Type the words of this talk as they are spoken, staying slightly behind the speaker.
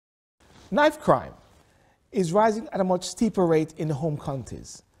Knife crime is rising at a much steeper rate in the home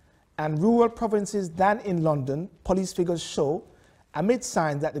counties and rural provinces than in London, police figures show, amid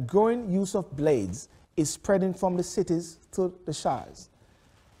signs that the growing use of blades is spreading from the cities to the shires.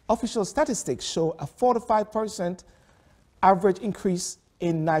 Official statistics show a 45% average increase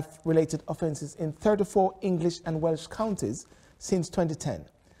in knife-related offences in 34 English and Welsh counties since 2010,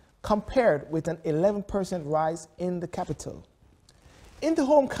 compared with an 11% rise in the capital. In the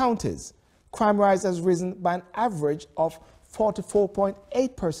home counties, crime rise has risen by an average of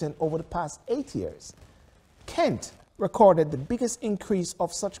 44.8% over the past 8 years. Kent recorded the biggest increase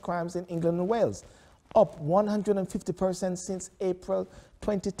of such crimes in England and Wales, up 150% since April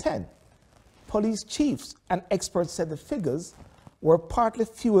 2010. Police chiefs and experts said the figures were partly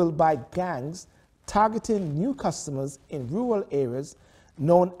fueled by gangs targeting new customers in rural areas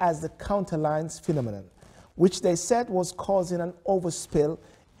known as the counterlines phenomenon, which they said was causing an overspill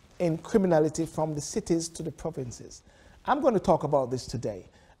in criminality from the cities to the provinces. I'm going to talk about this today,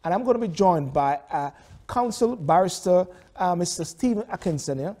 and I'm going to be joined by counsel barrister Mr. Stephen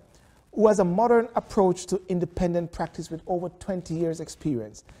Akinsanya, who has a modern approach to independent practice with over 20 years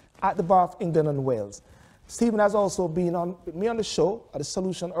experience at the Bar of England and Wales. Stephen has also been with me on the show at the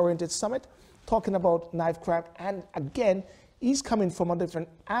Solution Oriented Summit talking about knife crime, and again, he's coming from a different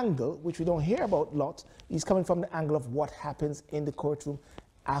angle, which we don't hear about a lot. He's coming from the angle of what happens in the courtroom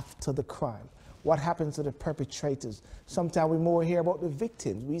after the crime. What happens to the perpetrators? Sometimes we more hear about the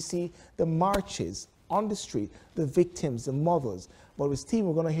victims. We see the marches on the street, the victims, the mothers. But with Steve,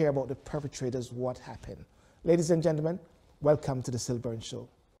 we're going to hear about the perpetrators, what happened. Ladies and gentlemen, welcome to the Sylbourne Show.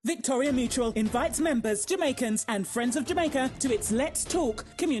 Victoria Mutual invites members, Jamaicans and friends of Jamaica to its Let's Talk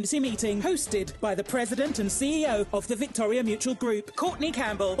community meeting, hosted by the President and CEO of the Victoria Mutual Group, Courtney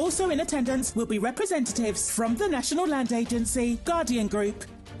Campbell. Also in attendance will be representatives from the National Land Agency, Guardian Group,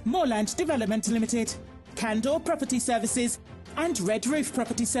 Moorland Development Limited, Candor Property Services and Red Roof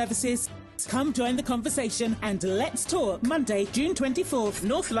Property Services. Come join the conversation and let's talk. Monday, June 24th,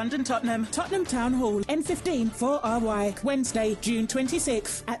 North London, Tottenham, Tottenham Town Hall, N15 4RY. Wednesday, June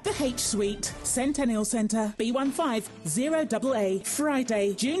 26th, at the H Suite, Centennial Centre, B150AA.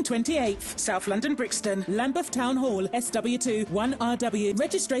 Friday, June 28th, South London, Brixton, Lambeth Town Hall, SW2 1RW.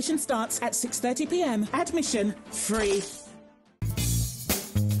 Registration starts at 6:30 p.m. Admission free.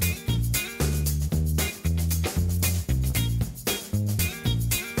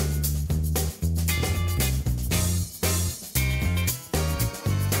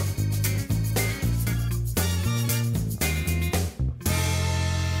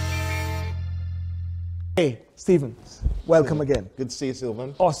 Hey, Stephen, welcome again. Good to see you,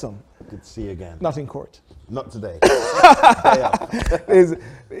 Sylbourne. Awesome. Good to see you again. Not in court. Not today.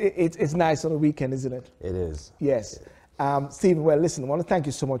 It's nice on the weekend, isn't it? It is. Yes. Stephen, well, listen, I want to thank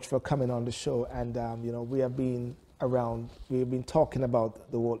you so much for coming on the show. And, you know, we have been talking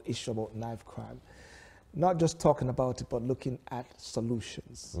about the whole issue about knife crime. Not just talking about it, but looking at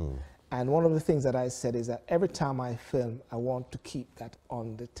solutions. And one of the things that I said is that every time I film, I want to keep that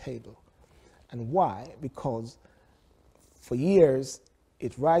on the table. And why? Because for years,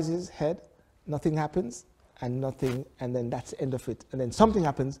 it rises head, nothing happens, and then that's the end of it. And then something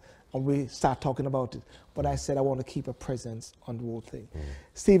happens, and we start talking about it. But I said I want to keep a presence on the whole thing.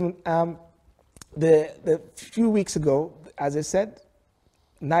 Stephen, the few weeks ago, as I said,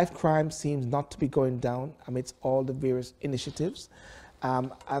 knife crime seems not to be going down amidst all the various initiatives.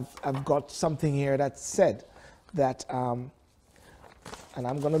 I've got something here that said that. And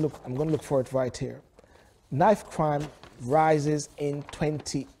I'm gonna look for it right here. Knife crime rises in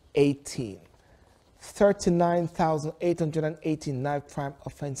 2018. 39,818 knife crime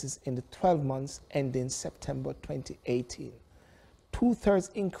offenses in the 12 months ending September 2018.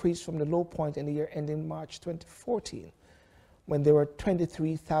 2/3 increase from the low point in the year ending March 2014, when there were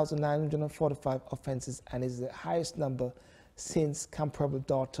 23,945 offenses, and is the highest number since comparable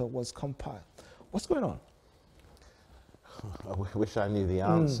data was compiled. What's going on? I wish I knew the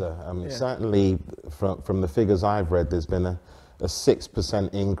answer. Certainly, from the figures I've read, there's been a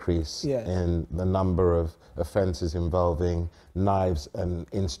 6% increase in the number of offences involving knives and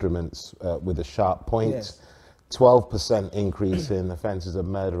instruments with a sharp point. 12% increase in offences of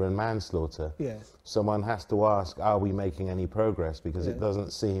murder and manslaughter. Someone has to ask, are we making any progress? Because it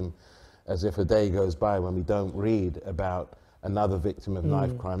doesn't seem as if a day goes by when we don't read about another victim of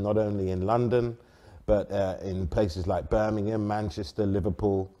knife crime, not only in London, but in places like Birmingham, Manchester,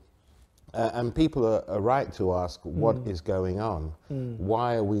 Liverpool. And people are right to ask, what is going on?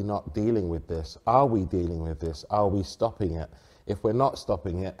 Why are we not dealing with this? Are we dealing with this? Are we stopping it? If we're not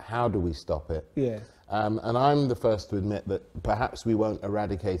stopping it, how do we stop it? And I'm the first to admit that perhaps we won't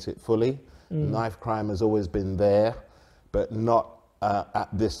eradicate it fully. Knife crime has always been there, but not at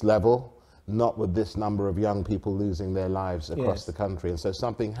this level, not with this number of young people losing their lives across the country. And so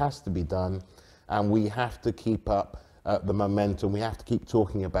something has to be done, and we have to keep up the momentum. We have to keep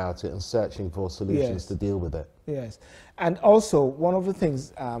talking about it and searching for solutions to deal with it. Yes. And also, one of the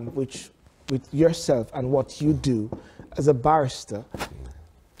things which with yourself and what you do as a barrister,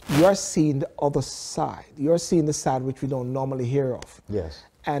 you're seeing the other side. You're seeing the side which we don't normally hear of. Yes.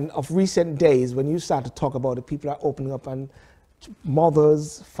 And of recent days, when you start to talk about it, people are opening up, and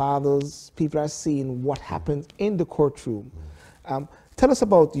mothers, fathers, people are seeing what happens in the courtroom. Tell us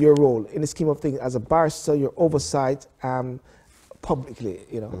about your role in the scheme of things as a barrister, your oversight publicly,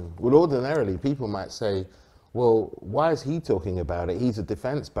 you know. Well, ordinarily, people might say, well, why is he talking about it? He's a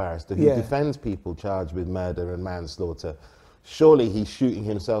defense barrister who defends people charged with murder and manslaughter. Surely he's shooting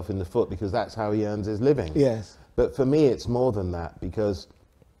himself in the foot because that's how he earns his living. Yes. But for me, it's more than that, because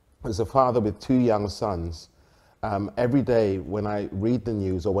as a father with 2 young sons, every day when I read the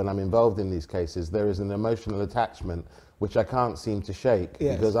news or when I'm involved in these cases, there is an emotional attachment which I can't seem to shake,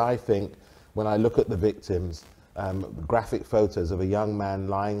 because I think when I look at the victims, graphic photos of a young man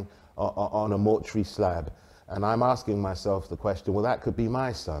lying on a mortuary slab, and I'm asking myself the question, well, that could be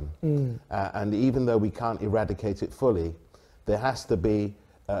my son. And even though we can't eradicate it fully, there has to be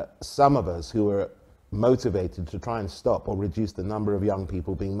some of us who are motivated to try and stop or reduce the number of young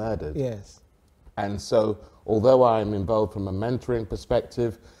people being murdered. Yes. And so, although I'm involved from a mentoring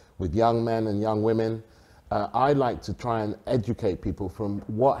perspective with young men and young women, I like to try and educate people from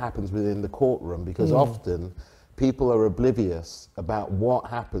what happens within the courtroom, because often people are oblivious about what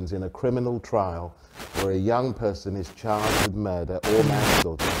happens in a criminal trial where a young person is charged with murder or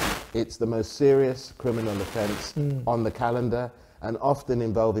manslaughter. It's the most serious criminal offence on the calendar, and often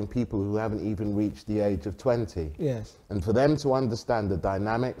involving people who haven't even reached the age of 20. Yes. And for them to understand the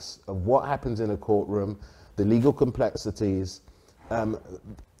dynamics of what happens in a courtroom, the legal complexities,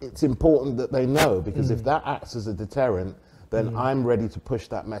 it's important that they know, because if that acts as a deterrent, then I'm ready to push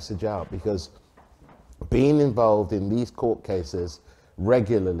that message out, because being involved in these court cases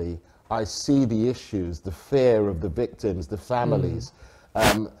regularly, I see the issues, the fear of the victims, the families,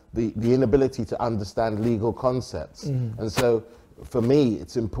 the inability to understand legal concepts. And so for me,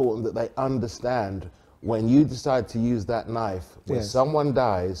 it's important that they understand, when you decide to use that knife, when someone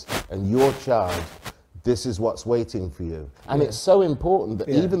dies and you're charged, this is what's waiting for you. And it's so important that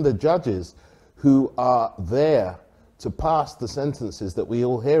even the judges who are there to pass the sentences that we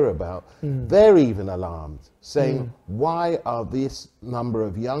all hear about, they're even alarmed, saying, why are this number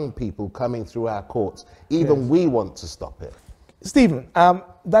of young people coming through our courts? Even we want to stop it. Stephen,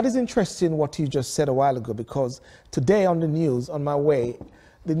 that is interesting what you just said a while ago, because today on the news, on my way,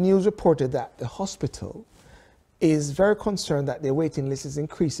 the news reported that the hospital is very concerned that their waiting list is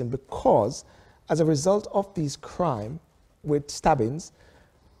increasing, because as a result of these crimes with stabbings,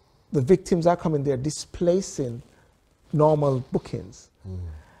 the victims are coming there displacing normal bookings.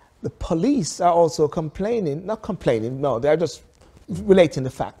 The police are also complaining, not complaining, no, they're just relating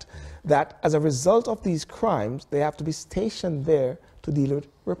the fact that as a result of these crimes, they have to be stationed there to deal with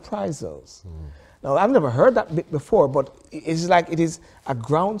reprisals. Now, I've never heard that bit before, but it's like it is a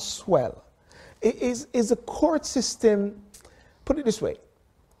groundswell. Is the court system, put it this way,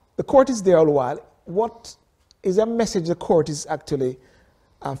 the court is there all the while. What is a message the court is actually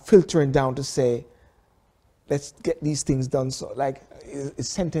filtering down to say, let's get these things done? So, like, is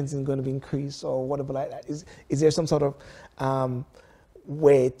sentencing going to be increased or whatever like that? Is there some sort of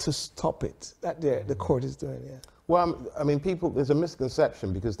way to stop it that the court is doing? Well, I mean, there's a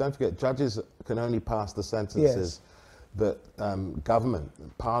misconception, because don't forget, judges can only pass the sentences that government,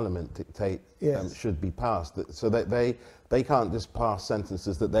 parliament dictate should be passed. So that they can't just pass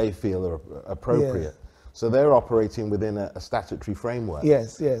sentences that they feel are appropriate. So they're operating within a statutory framework.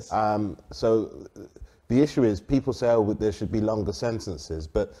 So the issue is, people say, oh, there should be longer sentences.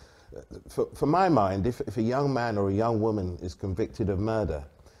 But for my mind, if a young man or a young woman is convicted of murder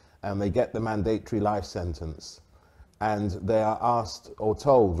and they get the mandatory life sentence, and they are asked, or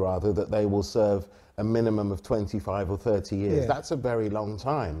told rather, that they will serve a minimum of 25 or 30 years, that's a very long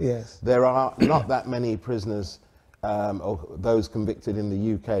time. There are not that many prisoners or those convicted in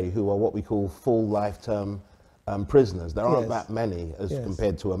the UK who are what we call full life-term prisoners. There aren't that many as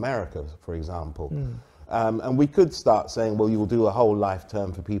compared to America, for example. And we could start saying, well, you'll do a whole life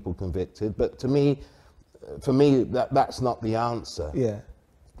term for people convicted, but for me, that's not the answer.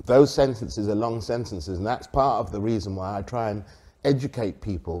 Those sentences are long sentences, and that's part of the reason why I try and educate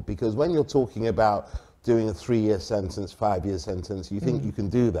people, because when you're talking about doing a 3-year sentence, 5-year sentence, you think you can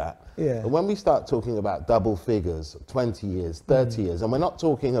do that. Yeah. But when we start talking about double figures, 20 years, 30 years, and we're not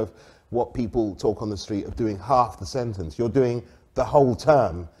talking of what people talk on the street of doing half the sentence, you're doing the whole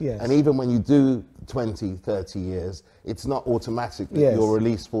term. Yes. And even when you do 20, 30 years, it's not automatic that Yes. your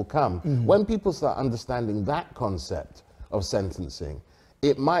release will come. When people start understanding that concept of sentencing,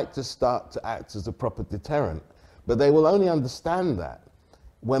 it might just start to act as a proper deterrent. But they will only understand that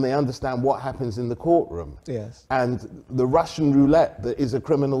when they understand what happens in the courtroom. Yes. And the Russian roulette that is a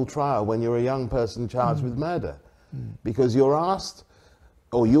criminal trial when you're a young person charged with murder. Because you're asked,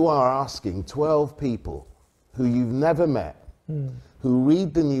 or you are asking 12 people who you've never met, who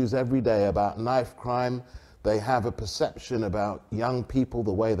read the news every day about knife crime. They have a perception about young people,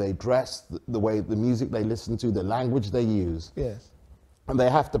 the way they dress, the way the music they listen to, the language they use. Yes. And they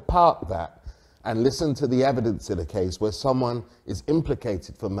have to park that and listen to the evidence in a case where someone is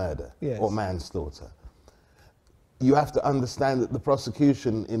implicated for murder Yes. or manslaughter. You have to understand that the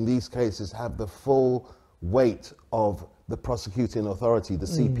prosecution in these cases have the full weight of the prosecuting authority, the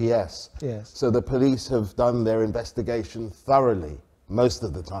CPS. Yes. So the police have done their investigation thoroughly most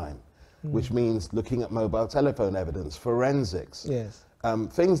of the time, which means looking at mobile telephone evidence, forensics, Yes.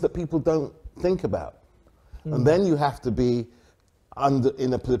 things that people don't think about. And then you have to be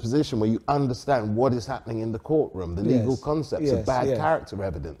in a position where you understand what is happening in the courtroom, the legal Yes. concepts Yes, of bad yes. character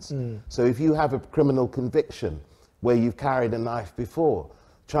evidence. So if you have a criminal conviction where you've carried a knife before,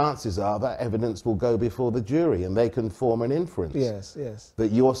 chances are that evidence will go before the jury and they can form an inference Yes. Yes.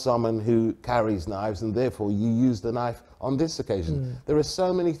 that you're someone who carries knives and therefore you used the knife on this occasion. There are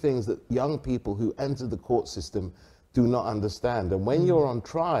so many things that young people who enter the court system do not understand. And when you're on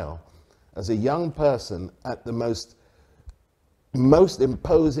trial as a young person at the most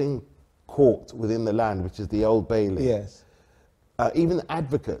imposing court within the land, which is the Old Bailey, Yes. even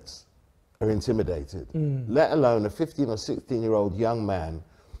advocates are intimidated, let alone a 15 or 16-year-old young man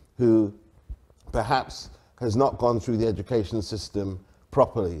who perhaps has not gone through the education system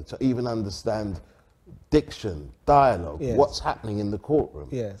properly to even understand diction, dialogue, Yes. what's happening in the courtroom.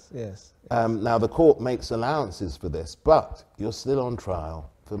 Yes. Yes. Now, the court makes allowances for this, but you're still on trial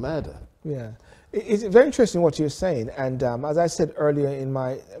for murder. Yeah. It's very interesting what you're saying. And as I said earlier in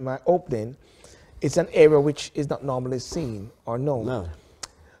my opening, it's an area which is not normally seen or known. No.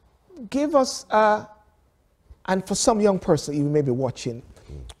 Give us, and for some young person even maybe watching,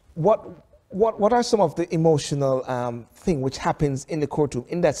 what are some of the emotional thing which happens in the courtroom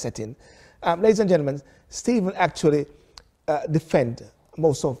in that setting? Ladies and gentlemen, Stephen actually defend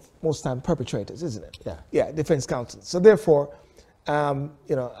most time perpetrators, isn't it? Yeah. Yeah, defense counsel. So therefore,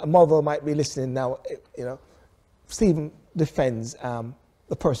 you know, a mother might be listening now. You know, Stephen defends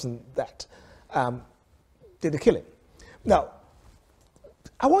the person that did the killing. Now,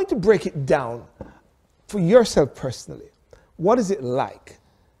 I want you to break it down for yourself personally. What is it like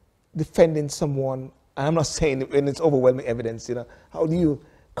defending someone? And I'm not saying when it's overwhelming evidence. You know, how do you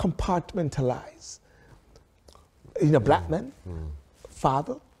compartmentalize? You know, black man,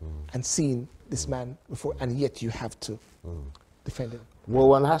 father, and seeing this man before, and yet you have to defend him. Well,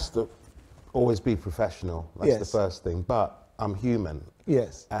 one has to always be professional. That's Yes. the first thing. But I'm human.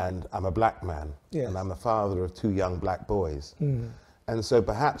 Yes. And I'm a black man. Yes. And I'm the father of 2 young black boys. And so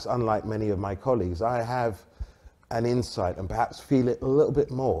perhaps, unlike many of my colleagues, I have an insight and perhaps feel it a little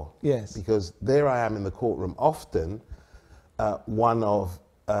bit more. Yes. Because there I am in the courtroom, often one of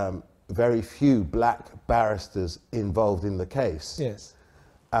very few black barristers involved in the case. Yes.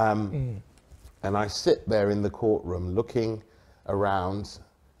 And I sit there in the courtroom looking around,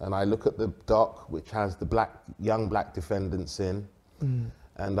 and I look at the dock, which has the young black defendants in,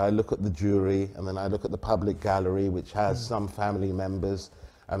 and I look at the jury, and then I look at the public gallery, which has some family members,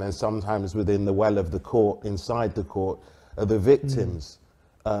 and then sometimes within the well of the court, inside the court, are the victims,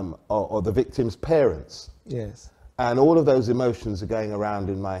 or the victims' parents. Yes. And all of those emotions are going around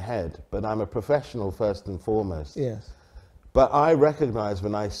in my head, but I'm a professional first and foremost. Yes. But I recognize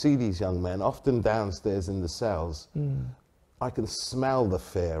when I see these young men, often downstairs in the cells, I can smell the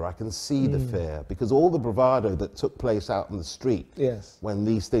fear, I can see the fear, because all the bravado that took place out in the street Yes. when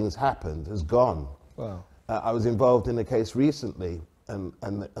these things happened has gone. Wow. I was involved in a case recently, and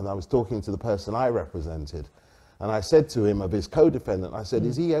I was talking to the person I represented, and I said to him, of his co-defendant, I said,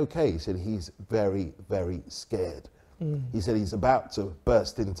 is he okay? He said, he's very, very scared. He said he's about to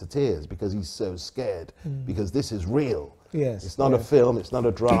burst into tears because he's so scared, because this is real. Yes. It's not a film, it's not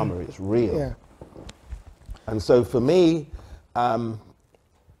a drama, it's real. Yeah. And so for me,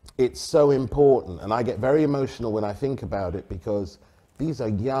 it's so important, and I get very emotional when I think about it, because these are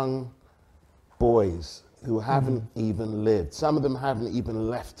young boys who haven't even lived. Some of them haven't even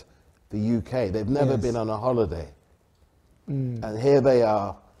left the UK. They've never Yes. been on a holiday. And here they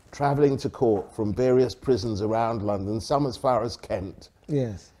are, travelling to court from various prisons around London, some as far as Kent,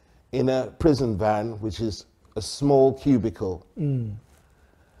 Yes. in a prison van, which is a small cubicle.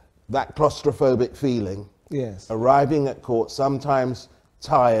 That claustrophobic feeling. Yes. Arriving at court, sometimes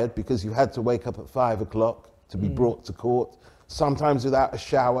tired because you had to wake up at 5 o'clock to be brought to court, sometimes without a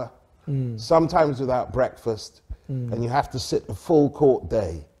shower, sometimes without breakfast, and you have to sit a full court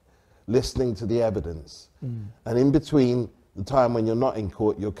day listening to the evidence. And in between the time when you're not in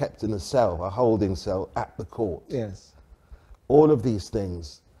court, you're kept in a cell, a holding cell at the court. Yes. All of these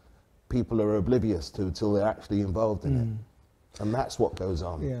things people are oblivious to till they're actually involved in it. And that's what goes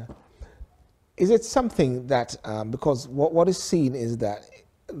on. Yeah. Is it something that, because what is seen is that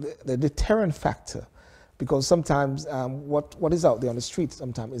the deterrent factor, because sometimes what is out there on the street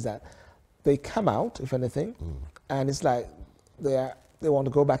sometimes is that they come out, if anything, and it's like they want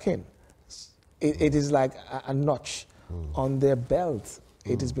to go back in. It is like a notch on their belt,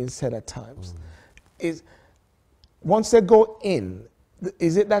 it has been said at times. Once they go in,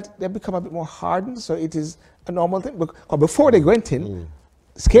 is it that they become a bit more hardened, so it is a normal thing? Because before they went in,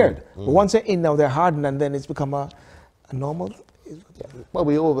 scared, but once they're in now, they're hardened, and then it's become a normal. Well,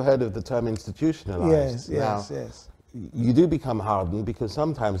 we all heard of the term institutionalized. Yes, now, yes. You do become hardened because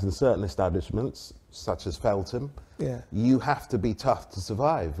sometimes in certain establishments, such as Feltham, you have to be tough to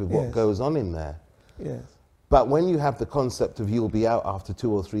survive with what goes on in there. Yes. But when you have the concept of you'll be out after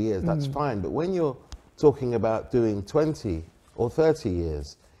 2 or 3 years, that's fine. But when you're talking about doing 20 or 30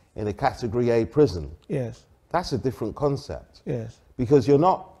 years in a Category A prison, that's a different concept. Yes. Because you're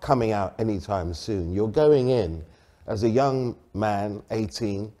not coming out anytime soon. You're going in as a young man,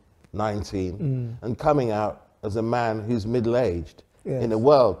 18, 19, and coming out as a man who's middle-aged in a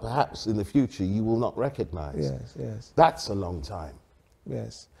world perhaps in the future you will not recognize. Yes, yes. That's a long time.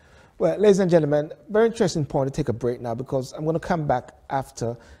 Yes. Well, ladies and gentlemen, very interesting point to take a break now, because I'm going to come back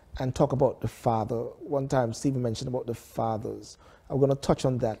after and talk about the father. One time Stephen mentioned about the fathers. I'm going to touch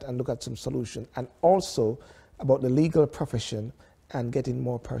on that and look at some solution, and also about the legal profession and getting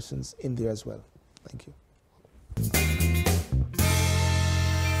more persons in there as well. Thank you.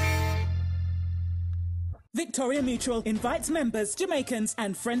 Victoria Mutual invites members, Jamaicans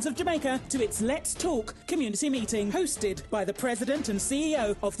and friends of Jamaica to its Let's Talk community meeting, hosted by the President and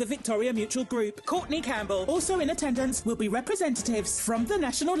CEO of the Victoria Mutual Group, Courtney Campbell. Also in attendance will be representatives from the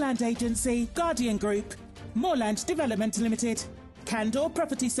National Land Agency, Guardian Group, Moorland Development Limited, Candor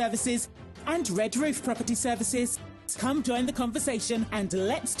Property Services and Red Roof Property Services. Come join the conversation and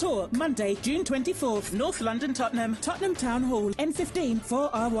let's talk. Monday, June 24th, North London, Tottenham, Tottenham Town Hall, N15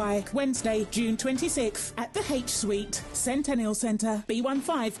 4RY. Wednesday, June 26th, at the H Suite, Centennial Centre,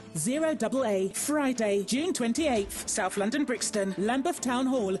 B150AA. Friday, June 28th, South London, Brixton, Lambeth Town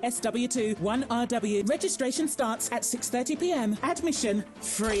Hall, SW2 1RW. Registration starts at 6:30 p.m. Admission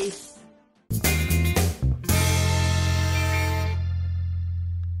free.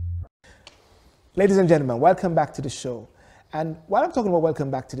 Ladies and gentlemen, welcome back to the show. And while I'm talking about welcome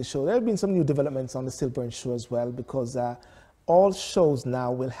back to the show, there have been some new developments on the Sylbourne Show as well, because all shows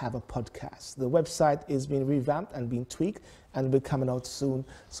now will have a podcast. The website is being revamped and being tweaked and will be coming out soon.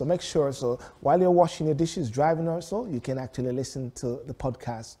 So make sure, so while you're washing your dishes, driving or so, you can actually listen to the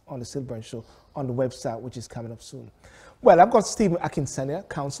podcast on the Sylbourne Show on the website, which is coming up soon. Well, I've got Stephen Akinsanya,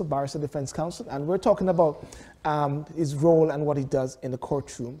 counsel, barrister, defense counsel, and we're talking about his role and what he does in the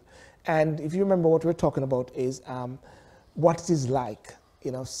courtroom. And if you remember, what we're talking about is what it is like,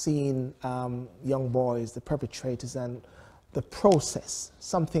 you know, seeing young boys, the perpetrators, and the process,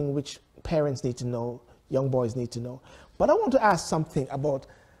 something which parents need to know, young boys need to know. But I want to ask something about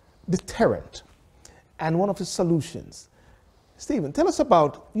deterrent and one of the solutions. Stephen, tell us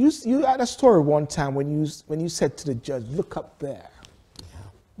about, you had a story one time when you said to the judge, look up there. Yeah.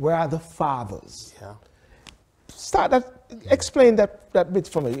 Where are the fathers? Yeah. Explain that bit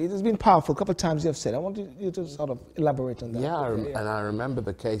for me. It has been powerful. A couple of times you have said. I want you to sort of elaborate on that. Yeah, and I remember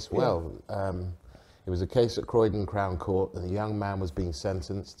the case well. Yeah. It was a case at Croydon Crown Court, and the young man was being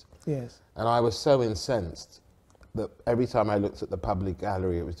sentenced. Yes. And I was so incensed that every time I looked at the public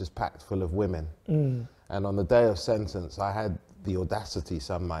gallery, it was just packed full of women. And on the day of sentence, I had the audacity,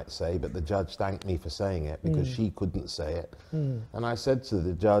 some might say, but the judge thanked me for saying it because she couldn't say it. And I said to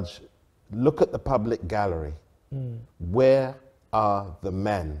the judge, look at the public gallery. Where are the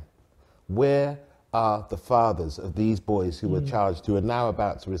men? Where are the fathers of these boys who were charged, who are now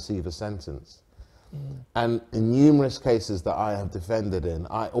about to receive a sentence? And in numerous cases that I have defended in,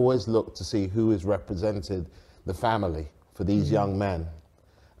 I always look to see who has represented the family for these young men.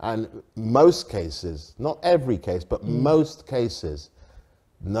 And most cases, not every case, but most cases,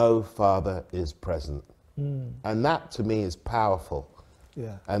 no father is present. And that to me is powerful.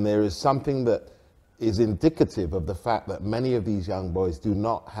 Yeah. And there is something that is indicative of the fact that many of these young boys do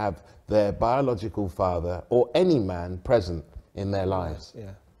not have their biological father or any man present in their lives.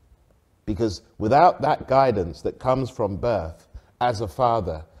 Yeah. Because without that guidance that comes from birth as a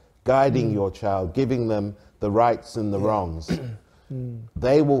father, guiding your child, giving them the rights and the wrongs,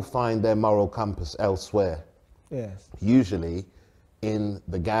 they will find their moral compass elsewhere. Yes. Usually in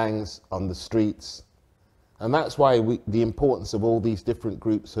the gangs, on the streets. And that's why the importance of all these different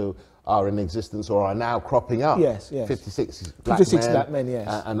groups who are in existence or are now cropping up. Yes, yes. 56 black men,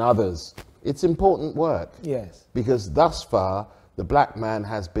 yes. And others. It's important work. Yes. Because thus far, the black man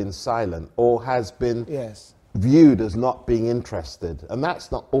has been silent or has been yes. viewed as not being interested. And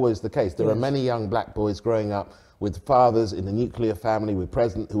that's not always the case. There are many young black boys growing up with fathers in a nuclear family who are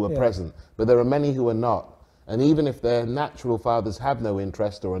present, but there are many who are not. And even if their natural fathers have no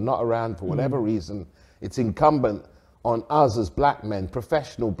interest or are not around for whatever reason, it's incumbent on us as black men,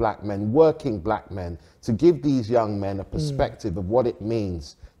 professional black men, working black men, to give these young men a perspective of what it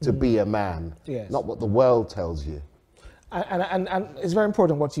means to be a man, not what the world tells you. And it's very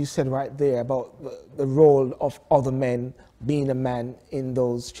important what you said right there about the role of other men being a man in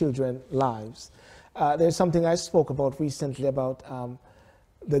those children's lives. There's something I spoke about recently about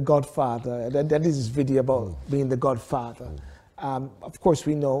the Godfather. That is this video about being the Godfather. Of course,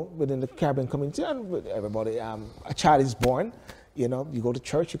 we know within the Caribbean community and with everybody, a child is born. You know, you go to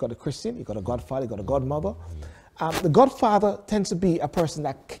church, you got a Christian, you got a Godfather, you got a Godmother. The Godfather tends to be a person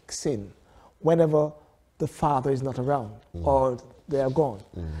that kicks in whenever the father is not around or they are gone.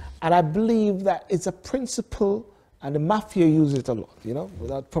 And I believe that it's a principle, and the mafia uses it a lot, you know,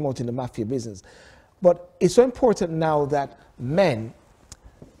 without promoting the mafia business. But it's so important now that men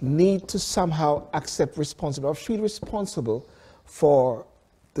need to somehow accept responsibility or feel responsible for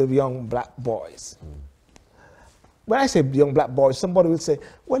the young black boys. When I say young black boys, somebody will say,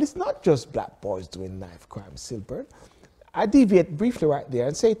 well, it's not just black boys doing knife crime, Sylbourne. I deviate briefly right there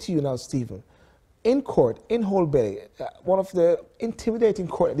and say to you now, Stephen, in court, in Old Bailey, one of the intimidating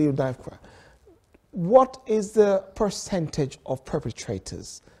court that deal with knife crime, what is the percentage of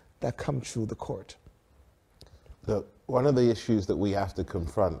perpetrators that come through the court? One of the issues that we have to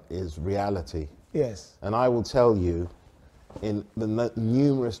confront is reality. Yes. And I will tell you, in the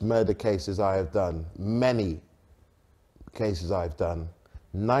numerous murder cases I have done, many cases I've done,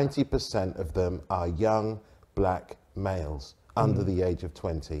 90% of them are young black males under the age of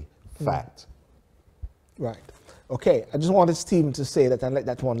 20. Fact. Right. Okay, I just wanted Stephen to say that and let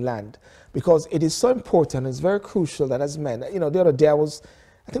that one land, because it is so important, it's very crucial that as men, you know, the other day I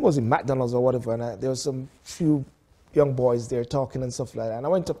think it was in McDonald's or whatever, and there was some few young boys there talking and stuff like that, and I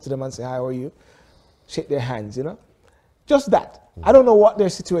went up to them and said, how are you? Shake their hands, you know? Just that. I don't know what their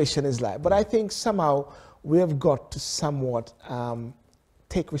situation is like, but I think somehow we have got to somewhat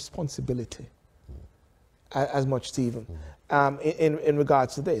take responsibility, as much, Stephen, in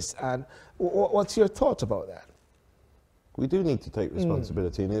regards to this. And what's your thought about that? We do need to take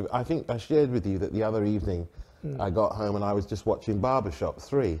responsibility. And I think I shared with you that the other evening I got home and I was just watching Barbershop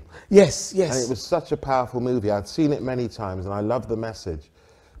 3. Yes, yes. And it was such a powerful movie. I'd seen it many times and I love the message.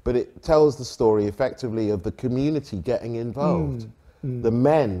 But it tells the story effectively of the community getting involved, the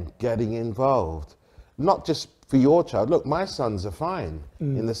men getting involved, not just for your child. Look, my sons are fine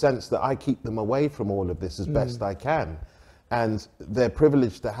in the sense that I keep them away from all of this as best I can. And they're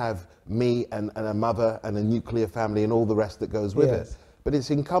privileged to have me and a mother and a nuclear family and all the rest that goes with it. But it's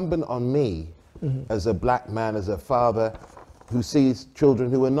incumbent on me as a black man, as a father who sees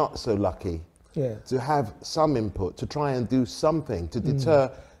children who are not so lucky, to have some input, to try and do something, to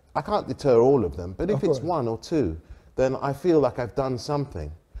deter. I can't deter all of them, but if it's one or two, then I feel like I've done something.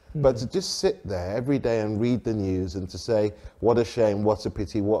 But to just sit there every day and read the news and to say, what a shame, what a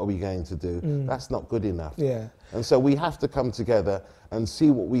pity, what are we going to do? That's not good enough. And so we have to come together and see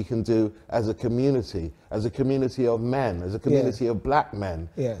what we can do as a community of men, as a community of black men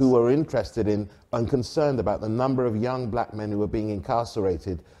who are interested in and concerned about the number of young black men who are being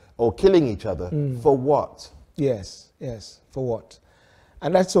incarcerated or killing each other. For what? Yes, for what?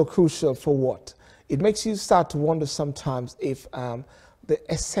 And that's so crucial, for what? It makes you start to wonder sometimes if the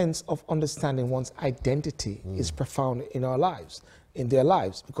essence of understanding one's identity is profound in our lives, in their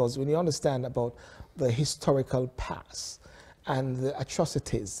lives. Because when you understand about the historical past and the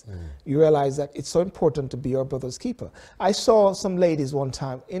atrocities, you realize that it's so important to be your brother's keeper. I saw some ladies one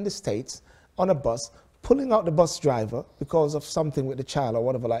time in the States on a bus pulling out the bus driver because of something with the child or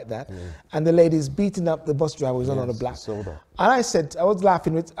whatever like that, and the ladies beating up the bus driver who's another black. And I said, I wasn't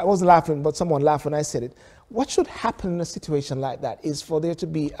laughing, but someone laughed when I said it. what should happen in a situation like that is for there to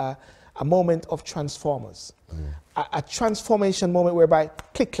be a moment of transformers, a transformation moment whereby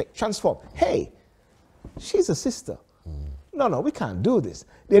click, click, transform. Hey, she's a sister. No, we can't do this.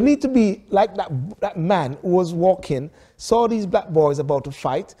 There need to be like that man who was walking, saw these black boys about to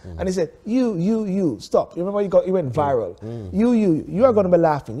fight, and he said, you, stop. You remember you went viral. You are going to be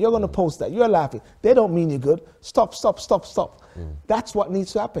laughing. You're going to post that. You're laughing. They don't mean you good. Stop. That's what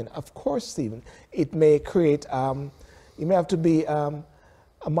needs to happen. Of course, Stephen, it may create, you may have to be a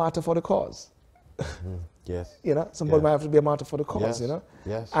martyr for the cause. Yes. You know, somebody might have to be a martyr for the cause, yes. you know?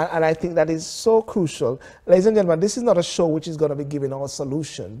 Yes. And I think that is so crucial. Ladies and gentlemen, this is not a show which is going to be giving our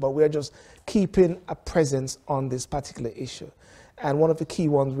solution, but we are just keeping a presence on this particular issue. And one of the key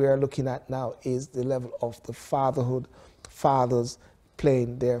ones we are looking at now is the level of the fatherhood, fathers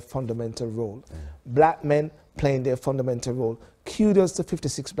playing their fundamental role. Black men playing their fundamental role. Kudos to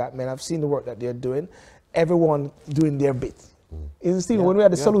 56 black men. I've seen the work that they're doing. Everyone doing their bit. Isn't Stephen, when we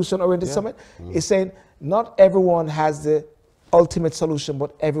had the solution-oriented summit, it's saying not everyone has the ultimate solution,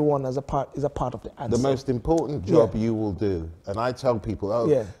 but everyone is a part of the answer. The most important job you will do, and I tell people,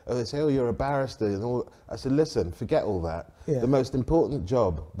 they say, you're a barrister, and all. I said, listen, forget all that. The most important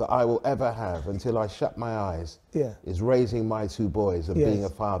job that I will ever have until I shut my eyes is raising my 2 boys and being a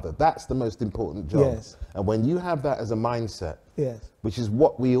father. That's the most important job. And when you have that as a mindset, which is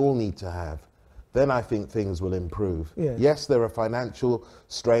what we all need to have, then I think things will improve. Yes, there are financial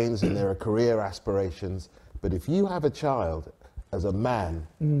strains and there are career aspirations, but if you have a child as a man,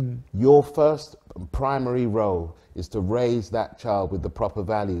 your first primary role is to raise that child with the proper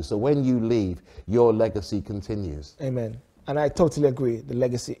values. So when you leave, your legacy continues. Amen. And I totally agree, the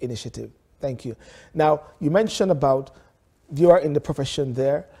legacy initiative. Thank you. Now, you mentioned about you are in the profession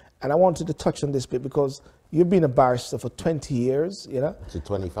there, and I wanted to touch on this bit because you've been a barrister for 20 years, you know? To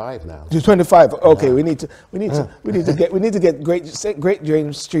 25 now. To 25. Okay, we need to get Great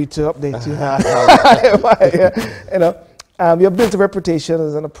James Street to update you. You know, you've built a reputation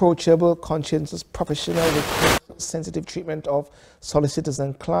as an approachable, conscientious professional with sensitive treatment of solicitors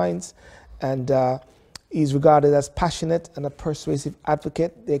and clients, and he's regarded as passionate and a persuasive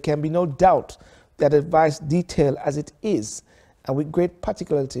advocate. There can be no doubt that advice, detailed as it is, and with great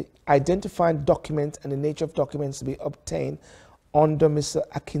particularity, identifying documents and the nature of documents to be obtained under Mr.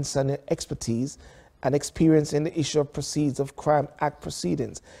 Akinsanya expertise and experience in the issue of Proceeds of Crime Act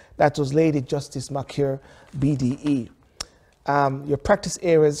proceedings. That was Lady Justice Macure, BDE. Your practice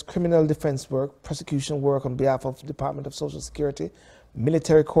areas, criminal defense work, prosecution work on behalf of the Department of Social Security,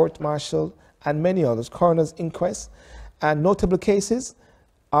 military court-martial, and many others, coroner's inquest, and notable cases,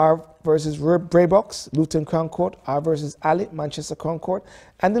 R versus Braybox, Luton Crown Court, R versus Ali, Manchester Crown Court,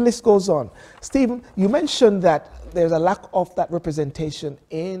 and the list goes on. Stephen, you mentioned that there's a lack of that representation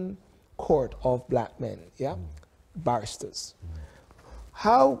in court of black men, barristers.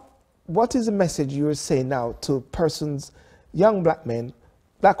 What is the message you are saying now to persons, young black men,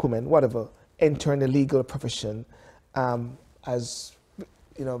 black women, whatever, entering the legal profession as,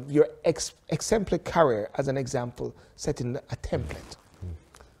 you know, your exemplary career as an example, setting a template?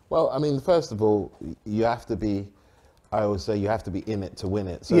 Well, I mean, first of all, you have to be, I always say you have to be in it to win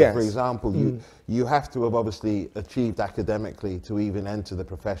it. So, for example, you have to have obviously achieved academically to even enter the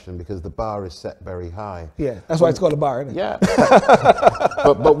profession because the bar is set very high. Yeah, that's why it's called a bar, isn't it? Yeah.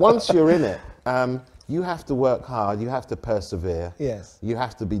 but once you're in it, you have to work hard, you have to persevere. Yes. You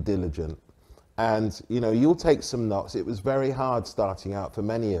have to be diligent. And, you know, you'll take some knocks. It was very hard starting out for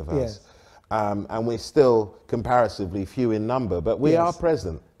many of us. Yes. And we're still comparatively few in number, but we are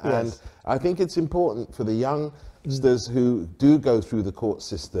present. And I think it's important for the youngsters who do go through the court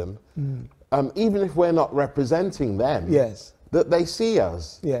system, even if we're not representing them, that they see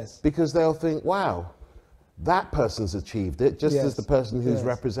us. Because they'll think, wow, that person's achieved it, just as the person who's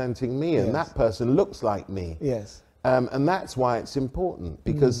representing me, and that person looks like me. And that's why it's important,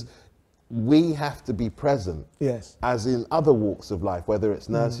 because we have to be present, as in other walks of life, whether it's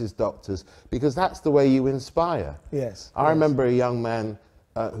nurses, doctors, because that's the way you inspire. I remember a young man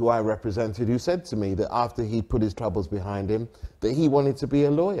who I represented who said to me that after he put his troubles behind him, that he wanted to be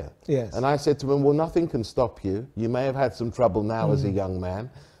a lawyer. And I said to him, well, nothing can stop you. You may have had some trouble now as a young man,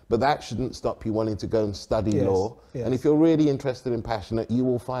 but that shouldn't stop you wanting to go and study law. And if you're really interested and passionate, you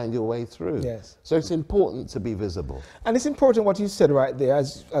will find your way through. So it's important to be visible. And it's important what you said right there,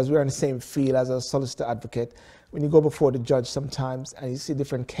 as we're in the same field as a solicitor advocate, when you go before the judge sometimes and you see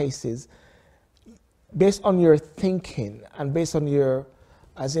different cases, based on your thinking and based on your,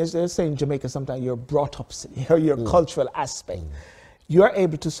 as they say in Jamaica sometimes, you're brought up, your cultural aspect, you are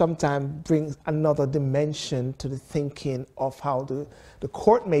able to sometimes bring another dimension to the thinking of how the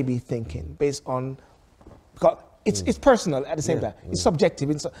court may be thinking based on because it's personal at the same time. It's subjective.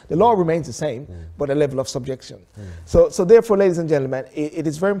 The law remains the same, but a level of subjection. So therefore, ladies and gentlemen, it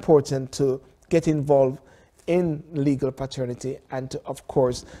is very important to get involved in legal paternity and to, of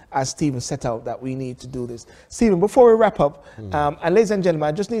course, as Stephen set out, that we need to do this. Stephen, before we wrap up, and ladies and gentlemen,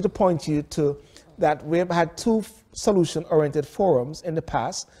 I just need to point you to that we have had 2 solution-oriented forums in the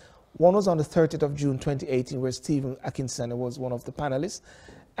past. One was on the 30th of June 2018, where Stephen Akinsanya was one of the panelists.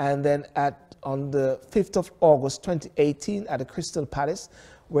 And then on the 5th of August 2018 at the Crystal Palace,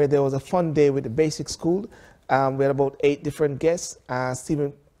 where there was a fun day with the basic school. We had about 8 different guests.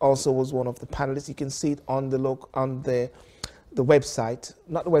 Stephen also was one of the panelists. You can see it on the website,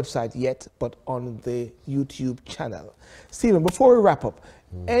 not the website yet, but on the YouTube channel. Stephen, before we wrap up,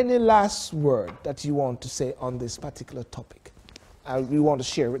 any last word that you want to say on this particular topic? We want to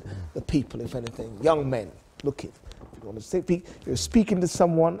share with the people, if anything, young men looking. You want to speak, you're speaking to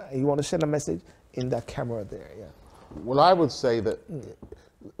someone and you want to send a message in that camera there. Yeah. Well, I would say that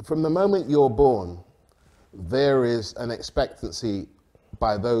from the moment you're born, there is an expectancy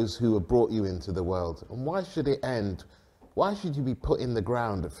by those who have brought you into the world. And why should it end? Why should you be put in the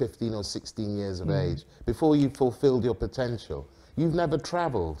ground at 15 or 16 years of age before you've fulfilled your potential? You've never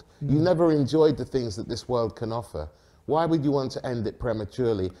traveled. You've never enjoyed the things that this world can offer. Why would you want to end it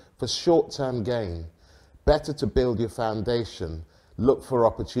prematurely for short-term gain? Better to build your foundation, look for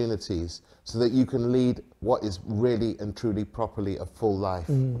opportunities so that you can lead what is really and truly properly a full life.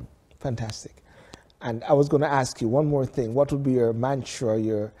 Fantastic. And I was going to ask you one more thing. What would be your mantra,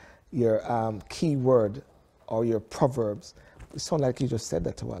 your key word or your proverbs? It sounded like you just said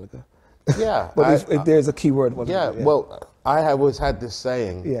that a while ago. Yeah. But if there's a key word, what yeah, would it be? Well, I have always had this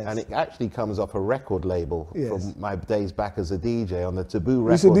saying, Yes. and it actually comes off a record label from my days back as a DJ on the Taboo You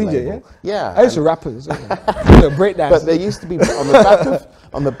record used to DJ, label. yeah? Yeah. I used to rap it. Break dance. But there used to be,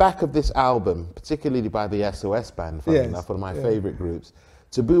 on the back of this album, particularly by the SOS band, funny enough, one of my favorite groups,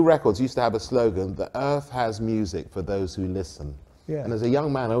 Taboo Records used to have a slogan, "The earth has music for those who listen." Yeah. And as a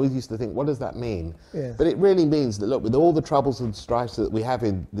young man, I always used to think, what does that mean? Yeah. But it really means that, look, with all the troubles and strifes that we have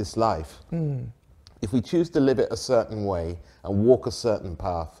in this life, if we choose to live it a certain way and walk a certain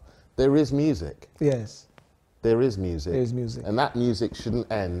path, there is music. Yes. There is music. There is music. And that music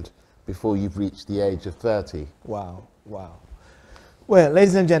shouldn't end before you've reached the age of 30. Wow, wow. Well,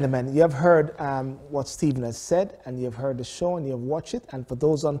 ladies and gentlemen, you have heard what Stephen has said, and you have heard the show, and you have watched it. And for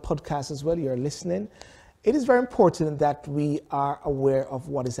those on podcast as well, you're listening. It is very important that we are aware of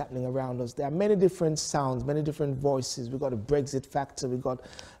what is happening around us. There are many different sounds, many different voices. We've got a Brexit factor, we've got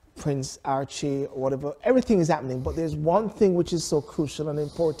Prince Archie, or whatever. Everything is happening, but there's one thing which is so crucial and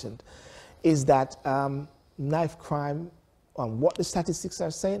important, is that knife crime, on what the statistics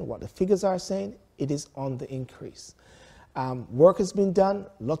are saying, what the figures are saying, it is on the increase. Work has been done,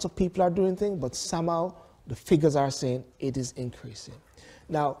 lots of people are doing things, but somehow the figures are saying it is increasing.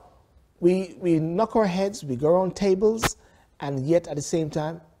 Now, we knock our heads, we go around tables, and yet at the same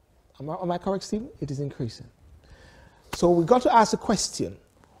time, am I correct, Stephen? It is increasing. So we've got to ask a question.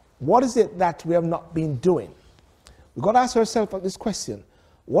 What is it that we have not been doing? We've got to ask ourselves this question.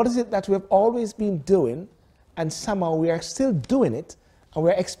 What is it that we have always been doing, and somehow we are still doing it, and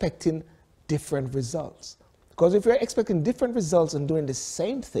we're expecting different results? Because if you're expecting different results and doing the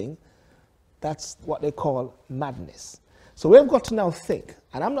same thing, that's what they call madness. So we've got to now think,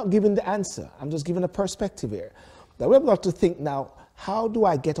 and I'm not giving the answer, I'm just giving a perspective here, that we've got to think now, how do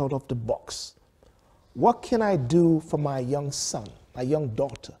I get out of the box? What can I do for my young son, my young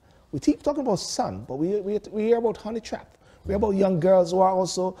daughter? We keep talking about son, but we hear about honey trap. We hear about young girls who are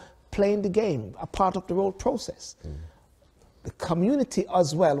also playing the game, a part of the whole process. The community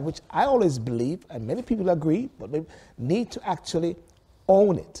as well, which I always believe, and many people agree, but they need to actually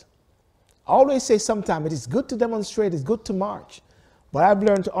own it. I always say sometimes it is good to demonstrate, it's good to march, but I've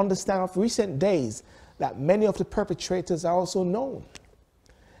learned to understand of recent days that many of the perpetrators are also known.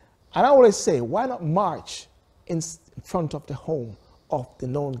 And I always say, why not march in front of the home of the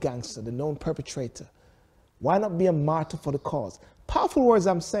known gangster, the known perpetrator? Why not be a martyr for the cause? Powerful words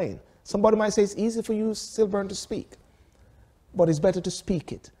I'm saying. Somebody might say it's easy for you, Sylbourne, to speak, but it's better to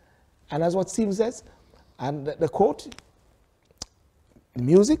speak it. And as what Stephen says, and the quote,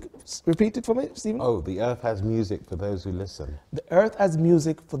 music, repeat it for me, Stephen. Oh, the earth has music for those who listen. The earth has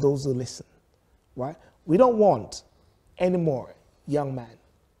music for those who listen, right? We don't want any more young man,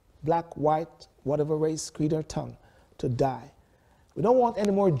 black, white, whatever race, creed, or tongue, to die. We don't want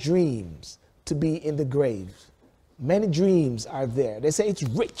any more dreams to be in the grave. Many dreams are there. They say it's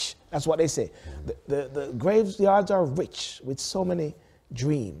rich. That's what they say. The graveyards are rich with so many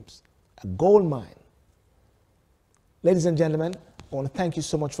dreams. A gold mine. Ladies and gentlemen, I want to thank you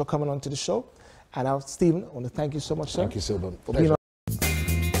so much for coming on to the show. And now, Stephen, I want to thank you so much, sir. Thank you, Sylbourne.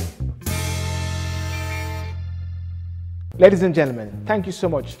 Ladies and gentlemen, thank you so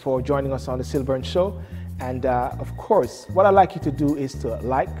much for joining us on the Sylbourne Show. And of course, what I'd like you to do is to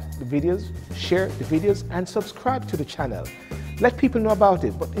like the videos, share the videos, and subscribe to the channel. Let people know about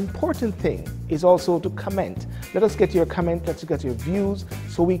it. But the important thing is also to comment. Let us get your comment, let's get your views,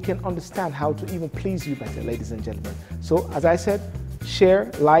 so we can understand how to even please you better, ladies and gentlemen. So, as I said, share,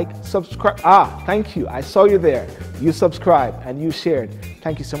 like, subscribe. Thank you. I saw you there. You subscribed and you shared.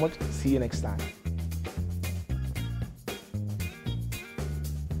 Thank you so much. See you next time.